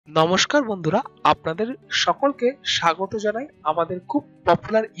নমস্কার বন্ধুরা, আপনাদের সকলকে স্বাগত জানাই আমাদের খুব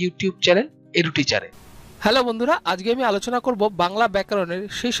পপুলার ইউটিউব চ্যানেল EduTeacher-এ। হ্যালো বন্ধুরা, আজকে আমি আলোচনা করব বাংলা ব্যাকরণের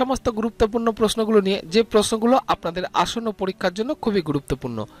সেই সমস্ত গুরুত্বপূর্ণ প্রশ্নগুলো নিয়ে যে প্রশ্নগুলো আপনাদের আসন্ন পরীক্ষার জন্য খুবই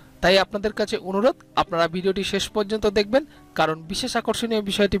গুরুত্বপূর্ণ। তাই আপনাদের কাছে অনুরোধ, আপনারা ভিডিওটি শেষ পর্যন্ত দেখবেন, কারণ বিশেষ আকর্ষণীয়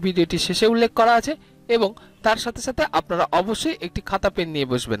বিষয়টি ভিডিওটি শেষে উল্লেখ করা আছে এবং তার সাথে সাথে আপনারা অবশ্যই একটি খাতা পেন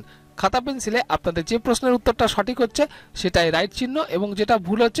নিয়ে বসবেন। খাতা পেন্সিলে আপনাদের যে প্রশ্নের উত্তরটা সঠিক হচ্ছে সেটাই রাইট চিহ্ন এবং যেটা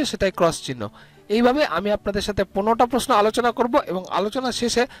ভুল হচ্ছে সেটাই ক্রস চিহ্ন। এইভাবে আমি আপনাদের সাথে 15টা প্রশ্ন আলোচনা করব এবং আলোচনা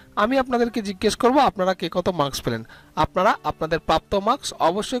শেষে আমি আপনাদেরকে জিজ্ঞেস করব আপনারা কে কত মার্কস পেলেন। আপনারা আপনাদের প্রাপ্ত মার্কস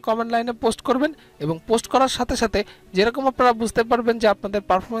অবশ্যই কমেন্ট লাইনে পোস্ট করবেন এবং পোস্ট করার সাথে সাথে যেরকম আপনারা বুঝতে পারবেন যে আপনাদের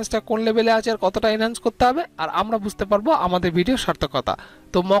পারফরমেন্সটা কোন লেভেলে আছে আর কতটা এনহ্যান্স করতে হবে, আর আমরা বুঝতে পারবো আমাদের ভিডিওর সার্থকতা।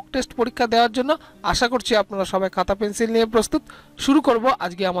 তো মক টেস্ট পরীক্ষা দেওয়ার জন্য আশা করছি আপনারা সবাই খাতা পেন্সিল নিয়ে প্রস্তুত। শুরু করব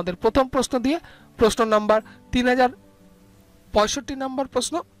আজকে আমাদের প্রথম প্রশ্ন দিয়ে। প্রশ্ন নাম্বার 3065 নাম্বার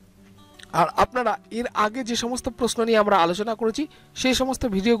প্রশ্ন। আর আপনারা এর আগে যে সমস্ত প্রশ্ন নিয়ে আমরা আলোচনা করেছি সেই সমস্ত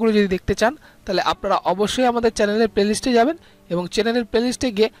ভিডিওগুলো যদি দেখতে চান তাহলে আপনারা অবশ্যই আমাদের চ্যানেলের প্লেলিস্টে যাবেন এবং চ্যানেলের প্লেলিস্টে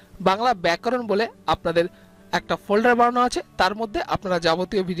গিয়ে বাংলা ব্যাকরণ বলে আপনাদের একটা ফোল্ডার বানানো আছে, তার মধ্যে আপনারা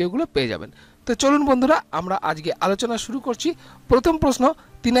যাবতীয় ভিডিওগুলো পেয়ে যাবেন। তো চলুন বন্ধুরা, আমরা আজকে আলোচনা শুরু করছি। প্রথম প্রশ্ন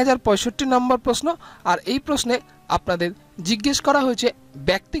 3065 নম্বর প্রশ্ন। আর এই প্রশ্নে আপনাদের জিজ্ঞেস করা হয়েছে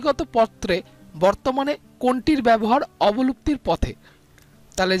ব্যক্তিগত পত্রে বর্তমানে কোনটির ব্যবহার অবলুপ্তির পথে।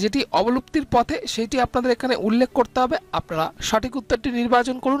 তাহলে যেটি অবলুপ্তির পথে সেটি আপনাদের এখানে উল্লেখ করতে হবে। আপনারা সঠিক উত্তরটি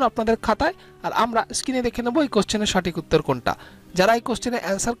নির্বাচন করুন আপনাদের খাতায়, আর আমরা স্ক্রিনে দেখে নেব এই কোশ্চেনের সঠিক উত্তর কোনটা। যারা এই কোশ্চেনে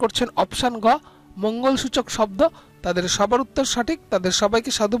অ্যান্সার করছেন অপশান গ মঙ্গলসূচক শব্দ, তাদের সবার উত্তর সঠিক, তাদের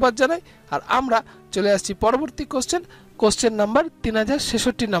সবাইকে সাধুবাদ জানাই। আর আমরা চলে আসছি পরবর্তী কোশ্চেন নাম্বার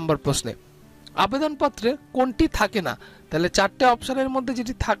 3066 নম্বর প্রশ্নে। আবেদনপত্রে কোনটি থাকে না? তাহলে চারটে অপশানের মধ্যে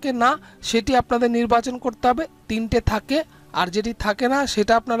যেটি থাকে না সেটি আপনাদের নির্বাচন করতে হবে। তিনটে থাকে আর যেটি থাকে না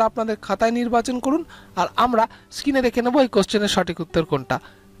সেটা আপনারা আপনাদের খাতায় নির্বাচন করুন। আর আমরা স্ক্রিনে দেখে নেব এই কোশ্চেনের সঠিক উত্তর কোনটা।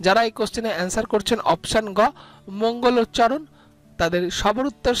 যারা এই কোশ্চেনে অ্যান্সার করছেন অপশান গ মঙ্গলোচ্চারণ, তাদের সবার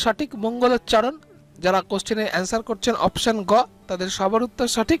উত্তর সঠিক মঙ্গলোচ্চারণ। যারা কোশ্চেনে অ্যান্সার করছেন অপশান গ, তাদের সবার উত্তর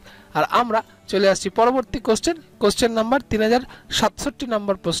সঠিক। আর আমরা চলে আসছি পরবর্তী কোশ্চেন নাম্বার 3067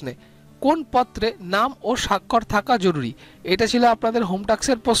 নম্বর প্রশ্নে। কোন পত্রে নাম ও স্বাক্ষর থাকা জরুরি? এটা ছিল আপনাদের হোম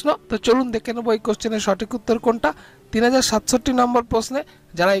টাস্কের প্রশ্ন। তো চলুন দেখে নেব এই কোশ্চেনের সঠিক উত্তর কোনটা। 3067 নম্বর প্রশ্নে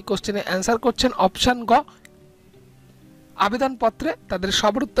যারা এই কোশ্চেনে অ্যান্সার করছেন অপশান গ আবেদনপত্রে, তাদের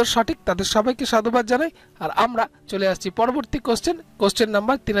সবার উত্তর সঠিক, তাদের সবাইকে সাধুবাদ জানাই। আর আমরা চলে আসছি পরবর্তী কোশ্চেন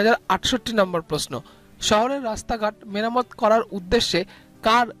নাম্বার 3068 নম্বর প্রশ্ন। শহরের রাস্তাঘাট মেরামত করার উদ্দেশ্যে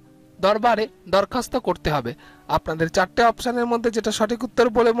কার দরবারে দরখাস্ত করতে হবে? আপনাদের চারটে অপশানের মধ্যে যেটা সঠিক উত্তর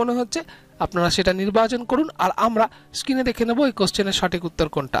বলে মনে হচ্ছে আপনারা সেটা নির্বাচন করুন। আর আমরা স্ক্রিনে দেখে নেব এই কোশ্চেনের সঠিক উত্তর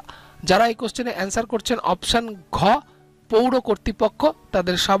কোনটা। যারা এই কোশ্চেনে অ্যান্সার করছেন অপশান ঘ পৌর কর্তৃপক্ষ,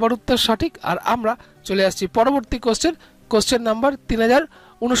 তাদের সবার উত্তর সঠিক। আর আমরা চলে আসছি পরবর্তী কোশ্চেন নাম্বার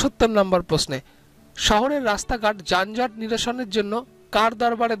 3069 নম্বর প্রশ্নে। শহরের রাস্তাঘাট যানজট নিরসনের জন্য কার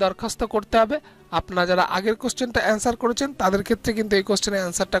দরবারে দরখাস্ত করতে হবে? আপনারা যারা আগের কোশ্চেনটা অ্যান্সার করেছেন তাদের ক্ষেত্রে কিন্তু এই কোশ্চেনে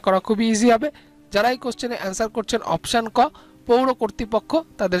অ্যান্সারটা করা খুবই ইজি হবে। যারা এই কোশ্চেনে অ্যান্সার করছেন অপশান ক পৌর কর্তৃপক্ষ,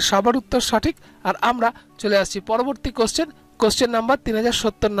 তাদের সবার উত্তর সঠিক। আর আমরা চলে আসছি পরবর্তী কোশ্চেন নাম্বার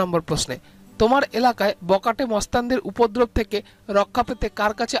 3070 নম্বর প্রশ্নে। তোমার এলাকায় বকাটে মস্তানদের উপদ্রব থেকে রক্ষা পেতে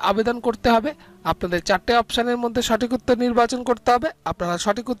কার কাছে আবেদন করতে হবে? আপনাদের চারটে অপশানের মধ্যে সঠিক উত্তর নির্বাচন করতে হবে। আপনারা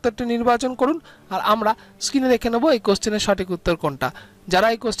সঠিক উত্তরটি নির্বাচন করুন। আর আমরা স্ক্রিনে দেখে নেব এই কোশ্চেনের সঠিক উত্তর কোনটা। যারা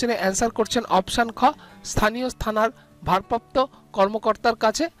এই কোশ্চেনে অ্যান্সার করছেন অপশান খ স্থানীয় থানার ভারপ্রাপ্ত কর্মকর্তার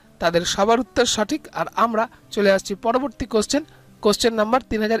কাছে, তাদের সবার উত্তর সঠিক। আর আমরা চলে আসছি পরবর্তী কোশ্চেন নাম্বার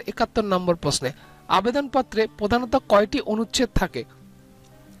 3071 নম্বর প্রশ্নে। আবেদনপত্রে প্রধানত কয়টি অনুচ্ছেদ থাকে?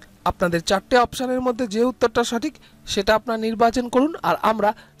 আপনাদের চারটে অপশানের মধ্যে যে উত্তরটা সঠিক সেটা আপনারা নির্বাচন করুন। আর আমরা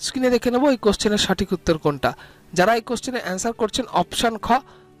স্ক্রিনে দেখে নেব এই কোশ্চেনের সঠিক উত্তর কোনটা। যারা এই কোশ্চেনে অ্যান্সার করছেন অপশান খ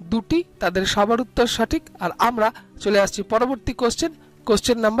দুটি, তাদের সবার উত্তর সঠিক। আর আমরা চলে আসছি পরবর্তী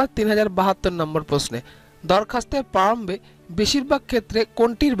কোশ্চেন নাম্বার 3072 নম্বর প্রশ্নে। দরখাস্তের প্রারম্ভে বেশিরভাগ ক্ষেত্রে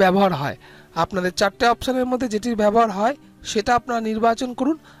কোনটির ব্যবহার হয়? আপনাদের চারটে অপশানের মধ্যে যেটির ব্যবহার হয় সেটা আপনারা নির্বাচন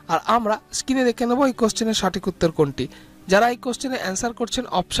করুন। আর আমরা স্ক্রিনে দেখে নেব এই কোশ্চেনের সঠিক উত্তর কোনটি। যারা এই কোশ্চেনে অ্যান্সার করছেন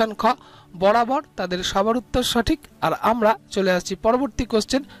অপশান খ বরাবর, তাদের সবার উত্তর সঠিক। আর আমরা চলে আসছি পরবর্তী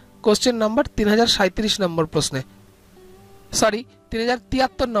কোশ্চেন নাম্বার 3037 নম্বর প্রশ্নে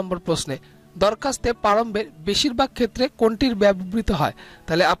 3073 নম্বর প্রশ্নে। দরখাস্তে প্রারম্ভের বেশিরভাগ ক্ষেত্রে কোনটির ব্যবহৃত হয়?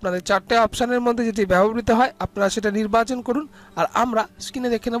 তাহলে আপনাদের চারটে অপশানের মধ্যে যেটি ব্যবহৃত হয় আপনারা সেটা নির্বাচন করুন। আর আমরা স্ক্রিনে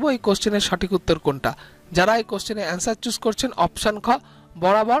দেখে নেব এই কোশ্চেনের সঠিক উত্তর কোনটা। যারা এই কোশ্চেনে অ্যান্সার চুজ করছেন অপশান খ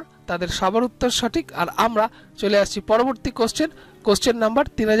বরাবর, তাদের সবার উত্তর সঠিক। আর আমরা চলে আসছি পরবর্তী কোশ্চেন নাম্বার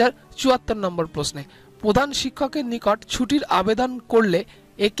 3074 নম্বর প্রশ্নে। প্রধান শিক্ষকের নিকট ছুটির আবেদন করলে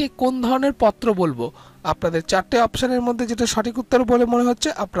একে কোন ধরনের পত্র বলবো? আপনাদের চারটে অপশনের মধ্যে যেটা সঠিক উত্তর বলে মনে হচ্ছে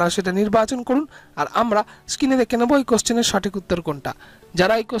আপনারা সেটা নির্বাচন করুন, আর আমরা স্ক্রিনে দেখে নেব এই কোশ্চেনের সঠিক উত্তর কোনটা।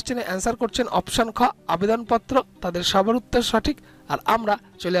 যারা এই কোশ্চেনে অ্যান্সার করছেন অপশন খ আবেদনপত্র, তাদের সবার উত্তর সঠিক। আর আমরা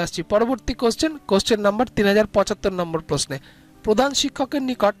চলে আসছি পরবর্তী কোশ্চেন নাম্বার 3075 নম্বর প্রশ্নে। প্রধান শিক্ষকের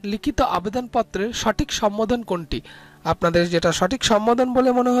নিকট লিখিত আবেদনপত্রের সঠিক সম্বোধন কোনটি? আপনাদের যেটা সঠিক সম্বোধন বলে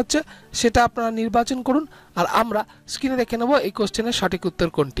মনে হচ্ছে সেটা আপনারা নির্বাচন করুন, আর আমরা স্ক্রিনে দেখে নেব এই কোশ্চেনের সঠিক উত্তর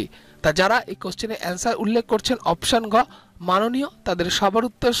কোনটি। তা যারা এই কোশ্চেনে অ্যান্সার উল্লেখ করছেন অপশন ঘ মাননীয়, তাদের সবার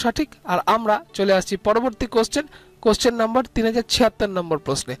উত্তর সঠিক। আর আমরা চলে আসছি পরবর্তী কোশ্চেন নাম্বার 3076 নম্বর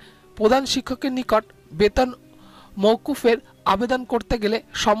প্রশ্নে। প্রধান শিক্ষকের নিকট বেতন মওকুফের আবেদন করতে গেলে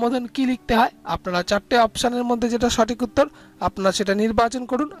সম্বোধন কি লিখতে হয়? আপনারা চারটে অপশনের মধ্যে যেটা সঠিক উত্তর আপনারা সেটা নির্বাচন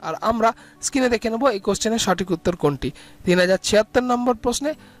করুন, আর আমরা স্ক্রিনে দেখে নেব এই কোশ্চেনের সঠিক উত্তর কোনটি। 3076 নম্বর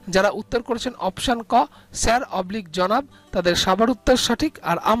প্রশ্নে যারা উত্তর করেছেন অপশন ক স্যার অবলিক জনাব, তাদের সবার উত্তর সঠিক।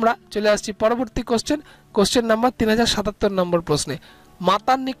 আর আমরা চলে আসছি পরবর্তী কোশ্চেন নাম্বার 3077 নম্বর প্রশ্নে।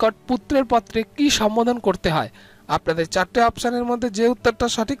 মাতার নিকট পুত্রের পত্রে কি সম্বোধন করতে হয়? আপনাদের চারটে অপশনের মধ্যে যে উত্তরটা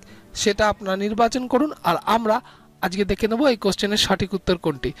সঠিক সেটা আপনারা নির্বাচন করুন, আর আমরা আজকে দেখে নেব এই কোশ্চেনের সঠিক উত্তর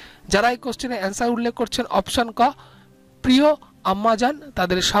কোনটি। যারা এই কোশ্চেনে অ্যান্সার উল্লেখ করছেন অপশন ক প্রিয় আম্মাজান,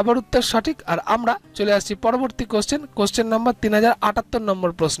 তাদের সবার উত্তর সঠিক। আর আমরা চলে আসছি পরবর্তী কোশ্চেন নাম্বার 3078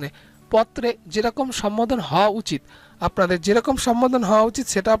 নম্বর প্রশ্নে। পত্রে যেরকম সম্বোধন হওয়া উচিত, আপনাদের যেরকম সম্বোধন হওয়া উচিত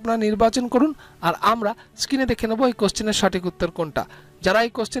সেটা আপনারা নির্বাচন করুন, আর আমরা স্ক্রিনে দেখে নেব এই কোশ্চেনের সঠিক উত্তর কোনটা। যারা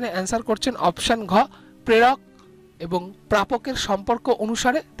এই কোশ্চেনে অ্যান্সার করছেন অপশন ঘ প্রেরক এবং প্রাপকের সম্পর্ক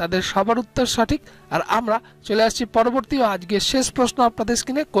অনুসারে, তাদের সবার উত্তর সঠিক। আর আমরা চলে আসছি পরবর্তী ও আজকের শেষ প্রশ্ন আপনাদের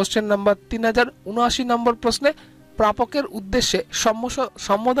স্ক্রিনে কোশ্চেন নাম্বার 3079 নম্বর প্রশ্নে। প্রাপকের উদ্দেশ্যে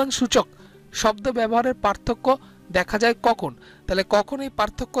সম্বোধন সূচক শব্দ ব্যবহারের পার্থক্য দেখা যায় কখন? তাহলে কখন এই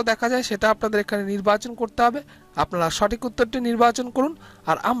পার্থক্য দেখা যায় সেটা আপনাদের এখানে নির্বাচন করতে হবে। আপনারা সঠিক উত্তরটি নির্বাচন করুন,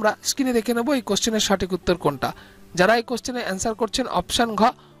 আর আমরা স্ক্রিনে দেখে নেব এই কোশ্চেনের সঠিক উত্তর কোনটা। যারা এই কোশ্চেনে অ্যান্সার করছেন অপশন ঘ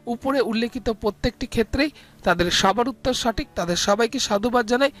উপরে উল্লেখিত প্রত্যেকটি ক্ষেত্রেই, তাদের সবার উত্তর সঠিক। তাদের সবাইকে সাধুবাদ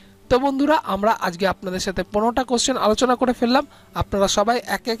জানাই। তো বন্ধুরা, আমরা আজকে আপনাদের সাথে 15টা কোশ্চেন আলোচনা করে ফেললাম। আপনারা সবাই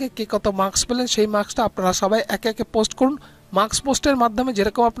একে একে কে কত মার্কস পেলেন সেই মার্কসটা আপনারা সবাই একে একে পোস্ট করুন। মার্কস পোস্টের মাধ্যমে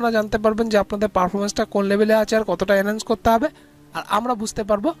যেরকম আপনারা জানতে পারবেন যে আপনাদের পারফরমেন্সটা কোন লেভেলে আছে আর কতটা এনহ্যান্স করতে হবে, আর আমরা বুঝতে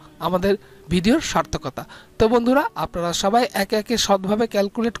পারবো আমাদের ভিডিওর সার্থকতা। তো বন্ধুরা, আপনারা সবাই একে একে সৎভাবে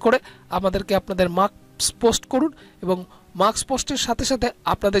ক্যালকুলেট করে আমাদেরকে আপনাদের মার্কস পোস্ট করুন, এবং মার্কস পোস্টের সাথে সাথে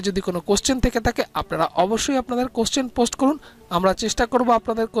আপনাদের যদি কোনো কোশ্চেন থেকে থাকে আপনারা অবশ্যই আপনাদের কোশ্চেন পোস্ট করুন। আমরা চেষ্টা করব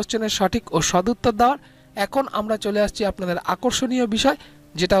আপনাদের কোশ্চেনের সঠিক ও সদুত্তর দেওয়ার। এখন আমরা চলে আসছি আপনাদের আকর্ষণীয় বিষয়,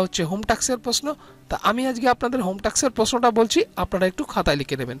 যেটা হচ্ছে হোম টাস্কের প্রশ্ন। তা আমি আজকে আপনাদের হোম টাস্কের প্রশ্নটা বলছি, আপনারা একটু খাতায়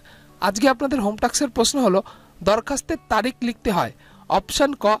লিখে নেবেন। আজকে আপনাদের হোম টাস্কের প্রশ্ন হলো দরখাস্তের তারিখ লিখতে হয়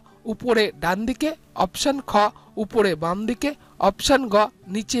অপশন ক উপরে ডান দিকে, অপশন খ উপরে বাম দিকে, অপশন গ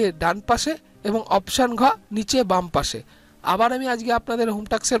নিচে ডান পাশে এবং অপশন ঘ নিচে বাম পাশে। আবার আমি আজকে আপনাদের হোম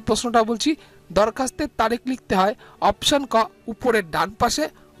টাস্কের প্রশ্নটা বলছি, দরখাস্তের তারিখ লিখতে হয় অপশন ক উপরে ডান পাশে,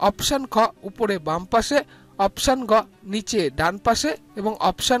 অপশন খ উপরে বাম পাশে, অপশন গ নিচে ডান পাশে এবং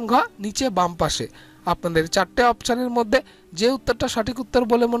অপশন ঘ নিচে বাম পাশে। আপনাদের চারটে অপশনের মধ্যে যে উত্তরটা সঠিক উত্তর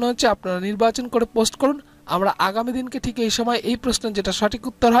বলে মনে হচ্ছে আপনারা নির্বাচন করে পোস্ট করুন। আমরা আগামী দিনকে ঠিক এই সময় এই প্রশ্নের যেটা সঠিক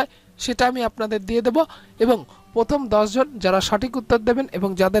উত্তর হয় সেটা আমি আপনাদের দিয়ে দেব, এবং প্রথম 10 জন যারা সঠিক উত্তর দেবেন এবং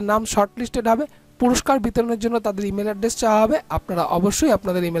যাদের নাম শর্টলিস্টেড হবে পুরস্কার বিতরণের জন্য তাদের ইমেল অ্যাড্রেস চাওয়া হবে। আপনারা অবশ্যই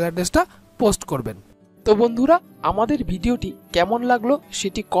আপনাদের ইমেল অ্যাড্রেসটা পোস্ট করবেন। তো বন্ধুরা, আমাদের ভিডিওটি কেমন লাগলো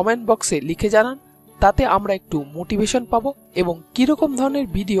সেটি কমেন্ট বক্সে লিখে জানান, তাতে আমরা একটু মোটিভেশন পাবো, এবং কিরকম ধরনের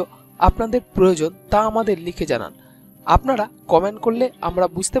ভিডিও আপনাদের প্রয়োজন তা আমাদের লিখে জানান। আপনারা কমেন্ট করলে আমরা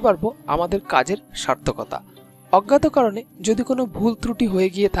বুঝতে পারবো আমাদের কাজের সার্থকতা। অজ্ঞাত কারণে যদি কোনো ভুল ত্রুটি হয়ে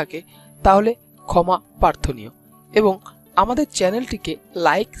গিয়ে থাকে তাহলে ক্ষমা প্রার্থনীয়, এবং আমাদের চ্যানেলটিকে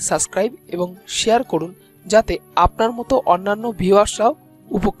লাইক, সাবস্ক্রাইব এবং শেয়ার করুন যাতে আপনার মতো অন্যান্য ভিউয়ার্সরাও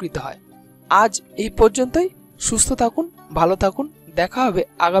উপকৃত হয়। আজ এই পর্যন্তই। সুস্থ থাকুন, ভালো থাকুন। দেখা হবে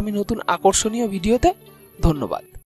আগামী নতুন আকর্ষণীয় ভিডিওতে। ধন্যবাদ।